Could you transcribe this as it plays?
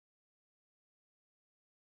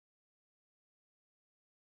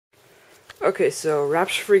Okay, so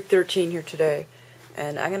Rapture Freak 13 here today,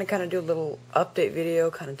 and I'm gonna kind of do a little update video,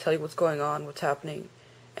 kind of tell you what's going on, what's happening,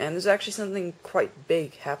 and there's actually something quite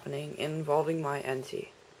big happening involving my NT.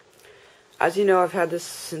 As you know, I've had this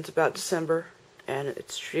since about December, and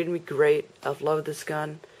it's treated me great. I've loved this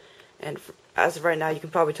gun, and as of right now, you can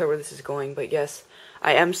probably tell where this is going, but yes,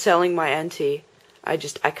 I am selling my NT. I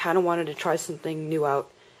kind of wanted to try something new out,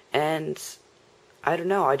 and I don't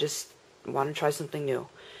know, I just want to try something new.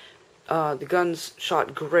 The gun's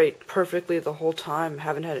shot great, perfectly the whole time,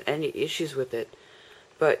 haven't had any issues with it,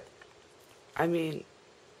 but, I mean,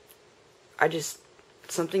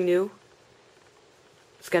 something new.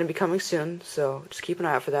 It's going to be coming soon, so just keep an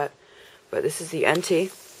eye out for that. But this is the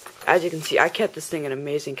NT. As you can see, I kept this thing in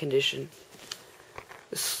amazing condition.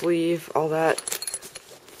 The sleeve, all that,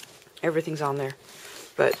 everything's on there.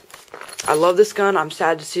 But I love this gun. I'm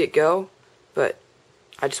sad to see it go, but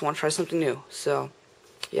I just want to try something new. So,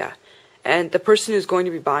 yeah. And the person who's going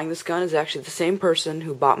to be buying this gun is actually the same person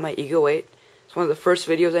who bought my Ego 8. It's one of the first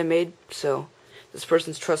videos I made, so this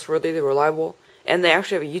person's trustworthy, they're reliable, and they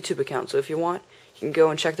actually have a YouTube account, so if you want, you can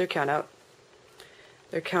go and check their account out.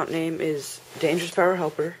 Their account name is Dangerous Power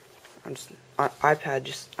Helper. I'm just on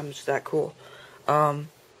iPad, I'm just that cool. Here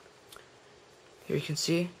you can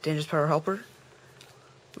see Dangerous Power Helper.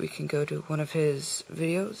 We can go to one of his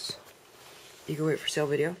videos, Ego 8 for sale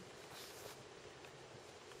video.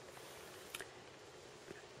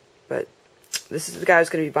 But this is the guy who's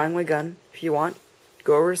going to be buying my gun. If you want,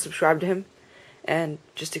 go over, subscribe to him, and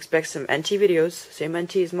just expect some NT videos. Same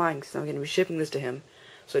NT as mine, because I'm going to be shipping this to him.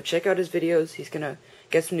 So check out his videos. He's going to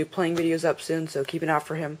get some new playing videos up soon, so keep an eye out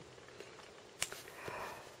for him.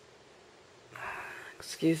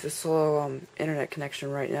 Excuse the slow internet connection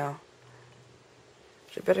right now.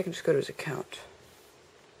 I bet I can just go to his account.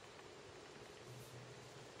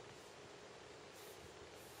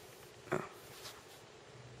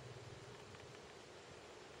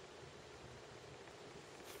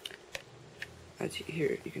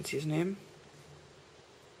 Here you can see his name,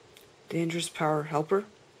 Dangerous Power Helper.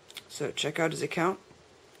 So check out his account.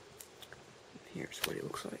 Here's what he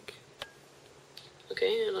looks like.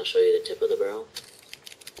 Okay, and I'll show you the tip of the barrel.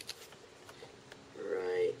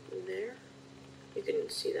 Right there. You can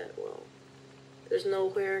see that well. There's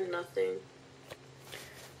nowhere, nothing.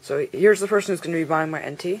 So here's the person who's going to be buying my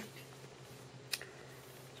NT.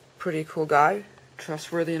 Pretty cool guy,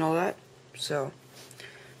 trustworthy and all that. So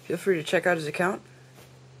feel free to check out his account.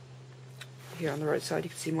 Here on the right side, you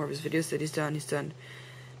can see more of his videos that he's done. He's done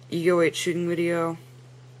Ego 8 shooting video.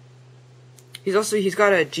 He's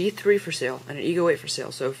got a G3 for sale and an Ego 8 for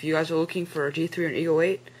sale. So if you guys are looking for a G3 or an Ego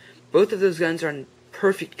 8, both of those guns are in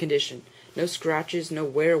perfect condition. No scratches, no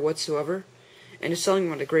wear whatsoever. And he's selling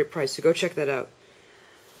them at a great price, so go check that out.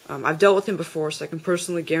 I've dealt with him before, so I can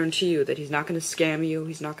personally guarantee you that he's not going to scam you.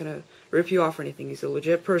 He's not going to rip you off or anything. He's a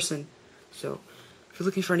legit person. So if you're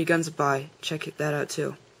looking for any guns to buy, check that out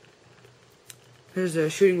too. Here's a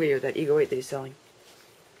shooting video of that Ego 8 that he's selling.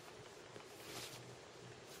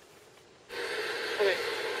 Okay,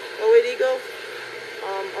 08 Ego,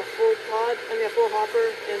 a full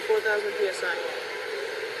hopper, and 4,000 PSI.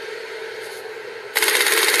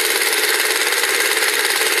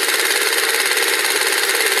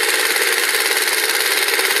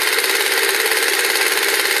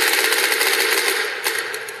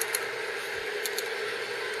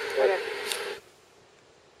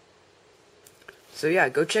 So yeah,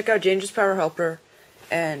 go check out Dangerous Power Helper,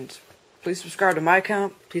 and please subscribe to my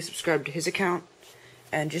account, please subscribe to his account,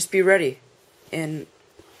 and just be ready. And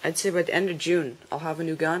I'd say by the end of June, I'll have a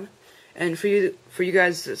new gun. And for you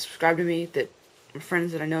guys that subscribe to me, that are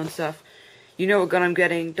friends that I know and stuff, you know what gun I'm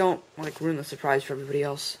getting. Don't ruin the surprise for everybody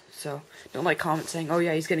else. So don't comment saying, oh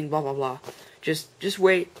yeah, he's getting blah blah blah. Just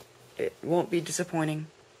wait. It won't be disappointing.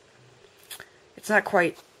 It's not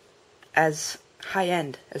quite as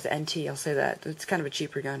high-end as the NT, I'll say that. It's kind of a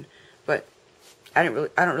cheaper gun, but I don't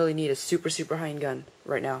really need a super high-end gun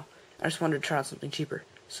right now. I just wanted to try out something cheaper.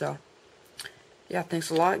 So yeah, thanks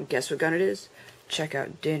a lot. And guess what gun it is? Check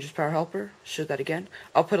out Dangerous Power Helper. Show that again.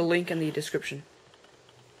 I'll put a link in the description.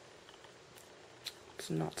 Does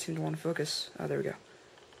not seem to want to focus. Oh, there we go.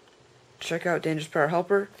 Check out Dangerous Power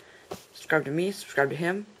Helper. Subscribe to me. Subscribe to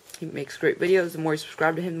him. He makes great videos. The more you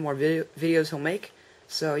subscribe to him, the more videos he'll make.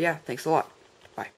 So yeah, thanks a lot.